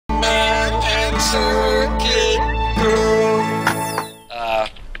circuit girl.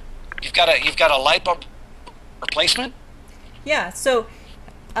 You've got a light bulb replacement? Yeah, so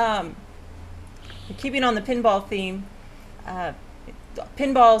keeping on the pinball theme, uh,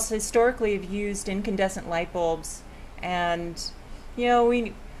 pinballs historically have used incandescent light bulbs, and you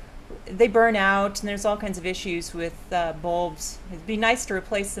know they burn out, and there's all kinds of issues with bulbs. It'd be nice to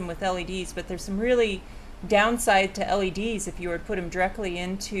replace them with LEDs, but there's some really downside to LEDs if you were to put them directly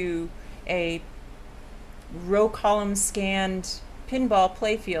into a row column scanned pinball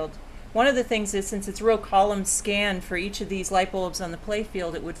playfield. One of the things is, since it's row column scanned for each of these light bulbs on the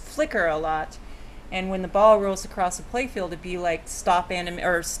playfield, it would flicker a lot, and when the ball rolls across the playfield, it'd be like stop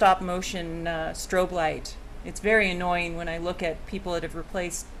motion strobe light. It's very annoying when I look at people that have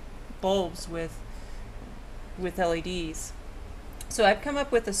replaced bulbs with LEDs. So I've come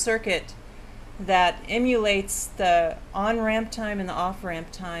up with a circuit that emulates the on-ramp time and the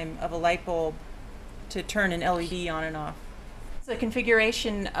off-ramp time of a light bulb to turn an LED on and off. It's a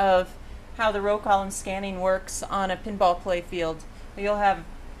configuration of how the row column scanning works on a pinball playfield. You'll have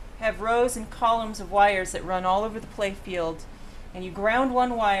rows and columns of wires that run all over the playfield, and you ground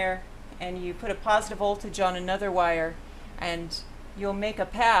one wire and you put a positive voltage on another wire, and you'll make a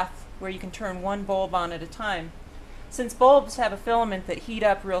path where you can turn one bulb on at a time. Since bulbs have a filament that heat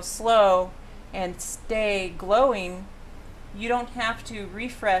up real slow and stay glowing, you don't have to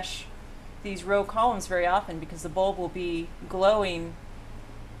refresh these row columns very often, because the bulb will be glowing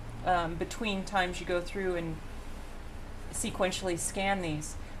between times you go through and sequentially scan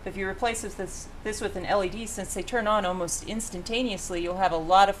these. But if you replace this with an LED, since they turn on almost instantaneously, you'll have a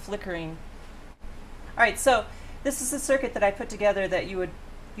lot of flickering. Alright, so this is the circuit that I put together that you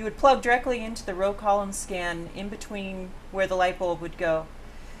would plug directly into the row column scan in between where the light bulb would go.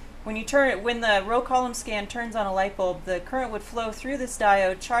 When the row column scan turns on a light bulb, the current would flow through this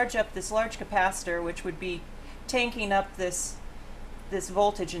diode, charge up this large capacitor, which would be tanking up this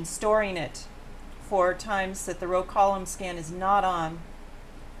voltage and storing it for times that the row column scan is not on.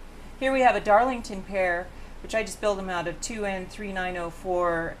 Here we have a Darlington pair, which I just built them out of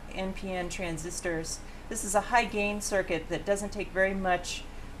 2N3904 NPN transistors. This is a high gain circuit that doesn't take very much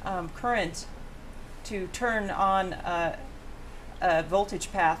current to turn on a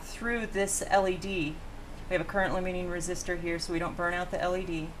voltage path through this LED. We have a current limiting resistor here so we don't burn out the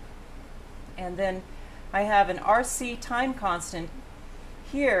LED. And then I have an RC time constant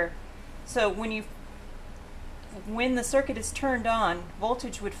here. So when the circuit is turned on,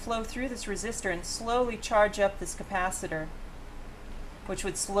 voltage would flow through this resistor and slowly charge up this capacitor, which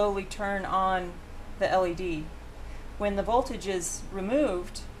would slowly turn on the LED. When the voltage is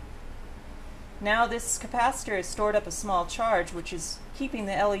removed, now this capacitor has stored up a small charge, which is keeping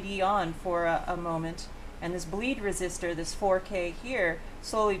the LED on for a moment, and this bleed resistor, this 4K here,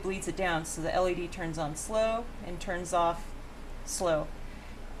 slowly bleeds it down, so the LED turns on slow and turns off slow.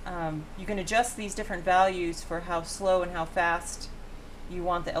 You can adjust these different values for how slow and how fast you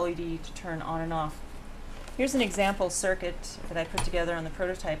want the LED to turn on and off. Here's an example circuit that I put together on the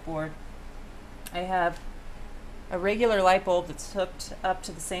prototype board. I have a regular light bulb that's hooked up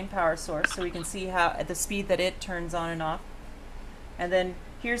to the same power source, so we can see how at the speed that it turns on and off. And then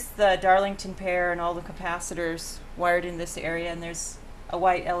here's the Darlington pair and all the capacitors wired in this area, and there's a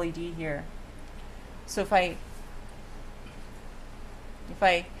white LED here. So if I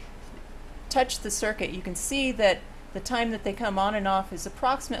touch the circuit, you can see that the time that they come on and off is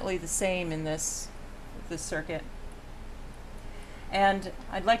approximately the same in this circuit. And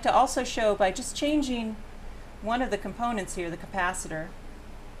I'd like to also show, by just changing one of the components here, the capacitor,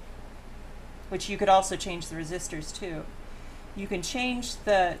 which you could also change the resistors too, you can change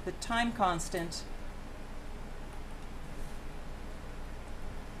the time constant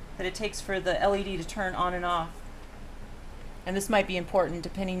that it takes for the LED to turn on and off. And this might be important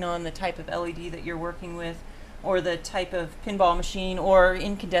depending on the type of LED that you're working with, or the type of pinball machine or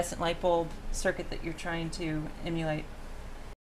incandescent light bulb circuit that you're trying to emulate.